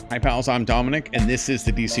Hi, pals. I'm Dominic, and this is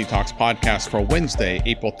the DC Talks podcast for Wednesday,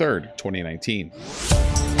 April 3rd, 2019.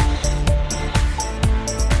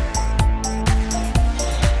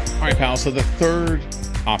 All right, pals. So the third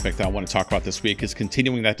topic that I want to talk about this week is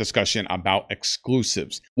continuing that discussion about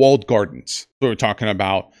exclusives, walled gardens. What we're talking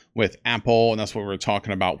about with Apple, and that's what we're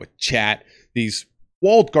talking about with chat. These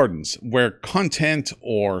walled gardens where content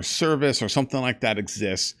or service or something like that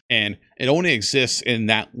exists, and it only exists in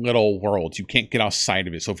that little world. You can't get outside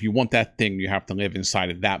of it. So if you want that thing, you have to live inside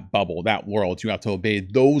of that bubble, that world. You have to obey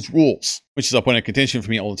those rules, which is a point of contention for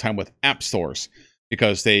me all the time with app stores,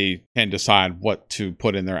 because they can decide what to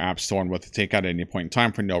put in their app store and what to take out at any point in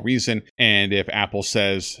time for no reason. And if Apple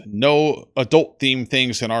says no adult themed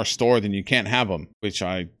things in our store, then you can't have them, which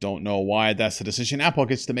I don't know why that's the decision Apple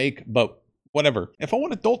gets to make, but whatever. If I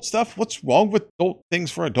want adult stuff, what's wrong with adult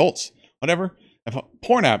things for adults? Whatever.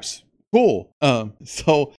 Porn apps, cool.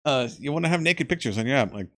 You want to have naked pictures on your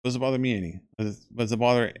app? Like, does it bother me any? Does it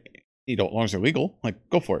bother you? As long as they're legal, like,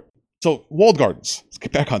 go for it. So, walled gardens. Let's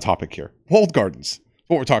get back on topic here. Walled gardens.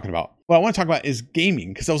 What we're talking about. What I want to talk about is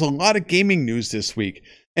gaming, because there was a lot of gaming news this week,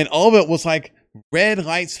 and all of it was like red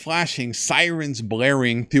lights flashing, sirens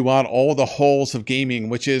blaring throughout all the halls of gaming,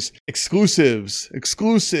 which is exclusives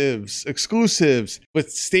with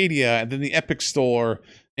Stadia, and then the Epic Store,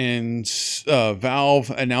 and Valve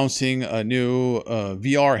announcing a new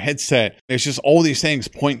VR headset. There's just all these things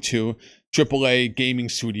point to AAA gaming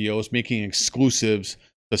studios making exclusives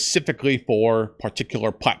specifically for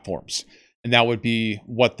particular platforms. And that would be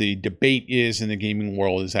what the debate is in the gaming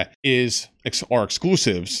world, is that are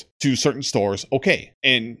exclusives to certain stores okay?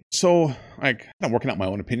 And so I'm working out my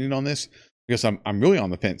own opinion on this, because I'm really on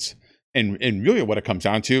the fence. And really what it comes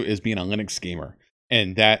down to is being a Linux gamer,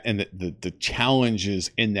 and the challenges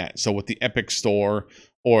in that. So with the Epic Store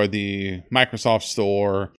or the Microsoft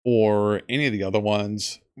Store or any of the other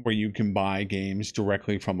ones where you can buy games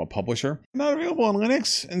directly from a publisher, not available on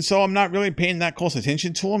Linux. And so I'm not really paying that close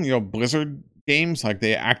attention to them. You know, Blizzard games, like,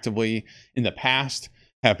 they actively in the past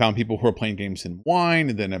have found people who are playing games in Wine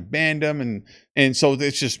and then abandon them. And so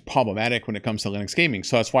it's just problematic when it comes to Linux gaming.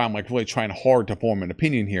 So that's why I'm really trying hard to form an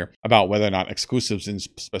opinion here about whether or not exclusives in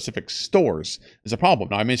specific stores is a problem.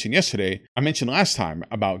 Now, I mentioned last time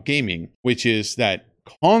about gaming, which is that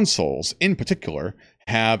consoles in particular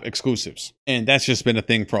have exclusives, and that's just been a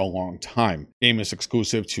thing for a long time. Game is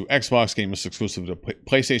exclusive to Xbox, game is exclusive to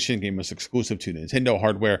PlayStation, game is exclusive to Nintendo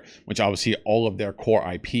hardware, which obviously all of their core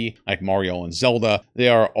IP, like Mario and Zelda, they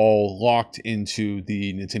are all locked into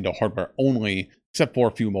the Nintendo hardware only, except for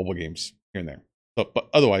a few mobile games here and there. But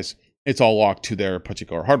otherwise, it's all locked to their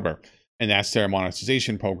particular hardware. And that's their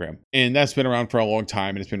monetization program. And that's been around for a long time,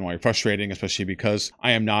 and it's been really frustrating, especially because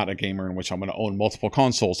I am not a gamer in which I'm going to own multiple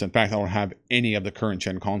consoles. In fact, I don't have any of the current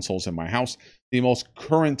gen consoles in my house. The most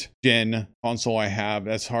current gen console I have,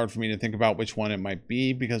 that's hard for me to think about which one it might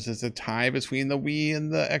be, because it's a tie between the Wii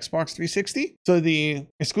and the Xbox 360. So the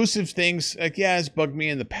exclusive things, it's bugged me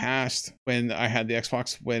in the past when I had the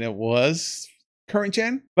Xbox when it was current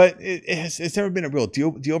gen, but it's never been a real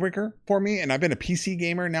deal breaker for me. And I've been a PC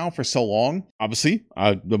gamer now for so long. Obviously,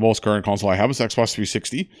 the most current console I have is Xbox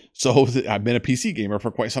 360, so I've been a PC gamer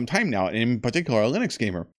for quite some time now, and in particular a Linux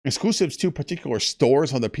gamer. Exclusives to particular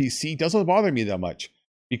stores on the PC doesn't bother me that much,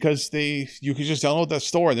 because you can just download that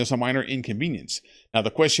store and there's a minor inconvenience. Now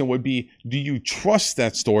the question would be, do you trust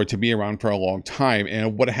that store to be around for a long time,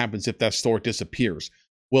 and what happens if that store disappears?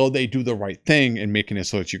 Will they do the right thing in making it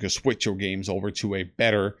so that you can switch your games over to a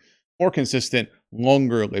better, more consistent,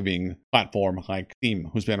 longer living platform like Steam,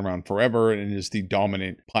 who's been around forever and is the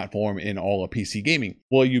dominant platform in all of PC gaming?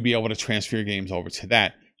 Will you be able to transfer your games over to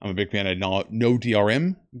that? I'm a big fan of no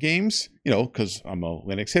DRM games, because I'm a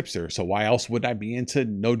Linux hipster. So why else would I be into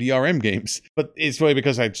no DRM games? But it's really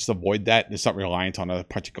because I just avoid that. It's not reliant on a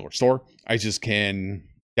particular store. I just can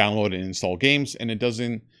download and install games, and it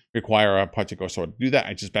doesn't require a particular store to do that.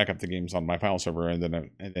 I just back up the games on my file server, and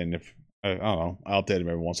then if I don't know, I'll update them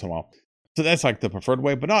every once in a while. So that's like the preferred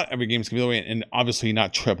way, but not every game's gonna be that way, and obviously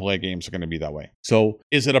not AAA games are gonna be that way. So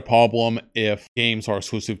is it a problem if games are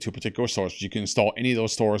exclusive to particular stores? You can install any of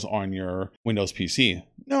those stores on your Windows PC.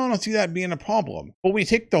 No, I don't see that being a problem. But we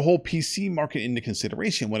take the whole PC market into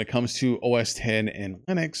consideration when it comes to OS X and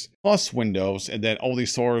Linux, plus Windows, and then all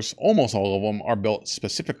these stores, almost all of them, are built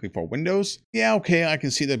specifically for Windows. Yeah, okay, I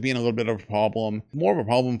can see that being a little bit of a problem. More of a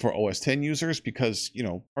problem for OS X users because,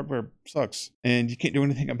 hardware sucks and you can't do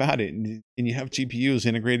anything about it. And you have GPUs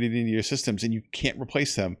integrated into your systems and you can't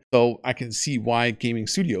replace them. So I can see why gaming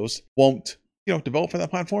studios won't, develop for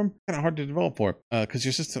that platform. Kind of hard to develop for because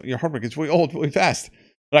your hardware gets really old really fast.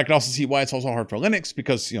 But I can also see why it's also hard for Linux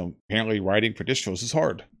because, apparently writing for distros is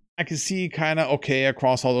hard. I can see kind of okay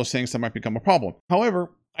across all those things that might become a problem.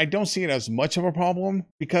 However, I don't see it as much of a problem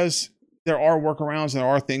because there are workarounds, there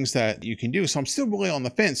are things that you can do. So I'm still really on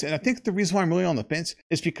the fence. And I think the reason why I'm really on the fence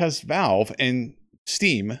is because Valve and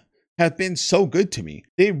Steam have been so good to me.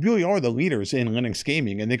 They really are the leaders in Linux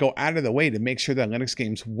gaming, and they go out of the way to make sure that Linux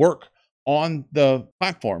games work on the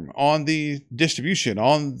platform, on the distribution,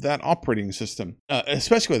 on that operating system,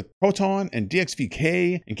 especially with Proton and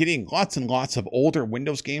DXVK and getting lots and lots of older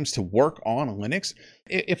Windows games to work on Linux.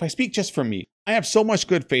 If I speak just for me, I have so much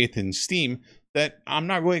good faith in Steam that I'm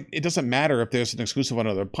not really, it doesn't matter if there's an exclusive on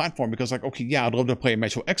another platform, because like, okay, yeah, I'd love to play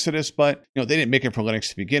Metro Exodus, but they didn't make it for Linux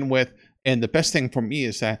to begin with. And the best thing for me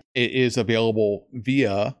is that it is available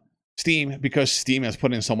via Steam, because Steam has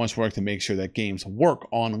put in so much work to make sure that games work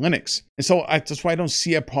on Linux. And so that's why I don't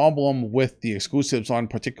see a problem with the exclusives on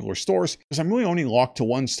particular stores, because I'm really only locked to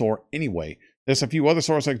one store anyway. There's a few other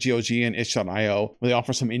stores like GOG and itch.io where they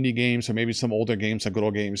offer some indie games or maybe some older games, some good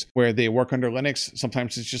old games where they work under Linux.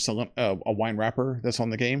 Sometimes it's just a wine wrapper that's on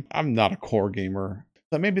the game. I'm not a core gamer,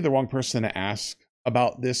 so I may be the wrong person to ask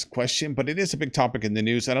about this question, but it is a big topic in the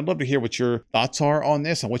news, and I'd love to hear what your thoughts are on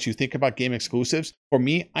this and what you think about game exclusives. For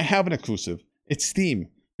me, I have an exclusive. It's Steam,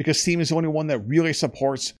 because Steam is the only one that really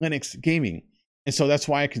supports Linux gaming. And so that's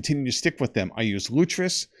why I continue to stick with them. I use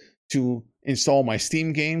Lutris to install my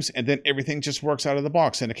Steam games, and then everything just works out of the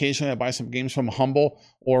box. And occasionally I buy some games from Humble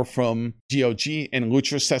or from GOG, and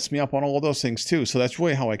Lutris sets me up on all of those things too. So that's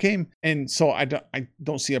really how I came. And so I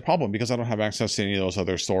don't see a problem, because I don't have access to any of those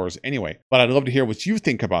other stores anyway. But I'd love to hear what you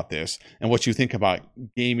think about this and what you think about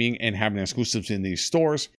gaming and having exclusives in these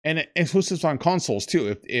stores, and exclusives on consoles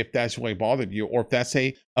too, if that's really bothered you, or if that's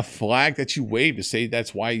a flag that you wave to say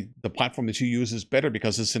that's why the platform that you use is better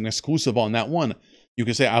because it's an exclusive on that one. You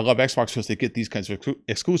can say, I love Xbox because they get these kinds of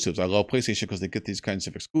exclusives. I love PlayStation because they get these kinds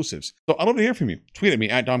of exclusives. So I'd love to hear from you. Tweet at me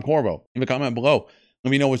at Dom Corvo. Leave a comment below.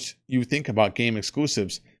 Let me know what you think about game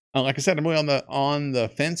exclusives. Like I said, I'm really on the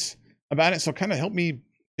fence about it. So kind of help me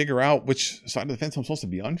figure out which side of the fence I'm supposed to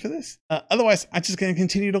be on for this. Otherwise, I'm just going to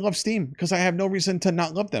continue to love Steam because I have no reason to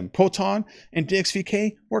not love them. Proton and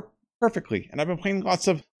DXVK work perfectly. And I've been playing lots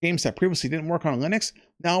of games that previously didn't work on Linux,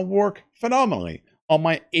 now work phenomenally on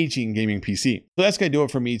my aging gaming PC. So that's gonna do it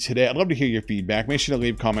for me today. I'd love to hear your feedback. Make sure to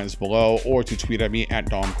leave comments below or to tweet at me at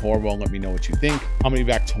Dom Corvo and let me know what you think. I'm gonna be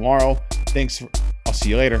back tomorrow. Thanks. I'll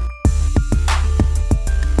see you later.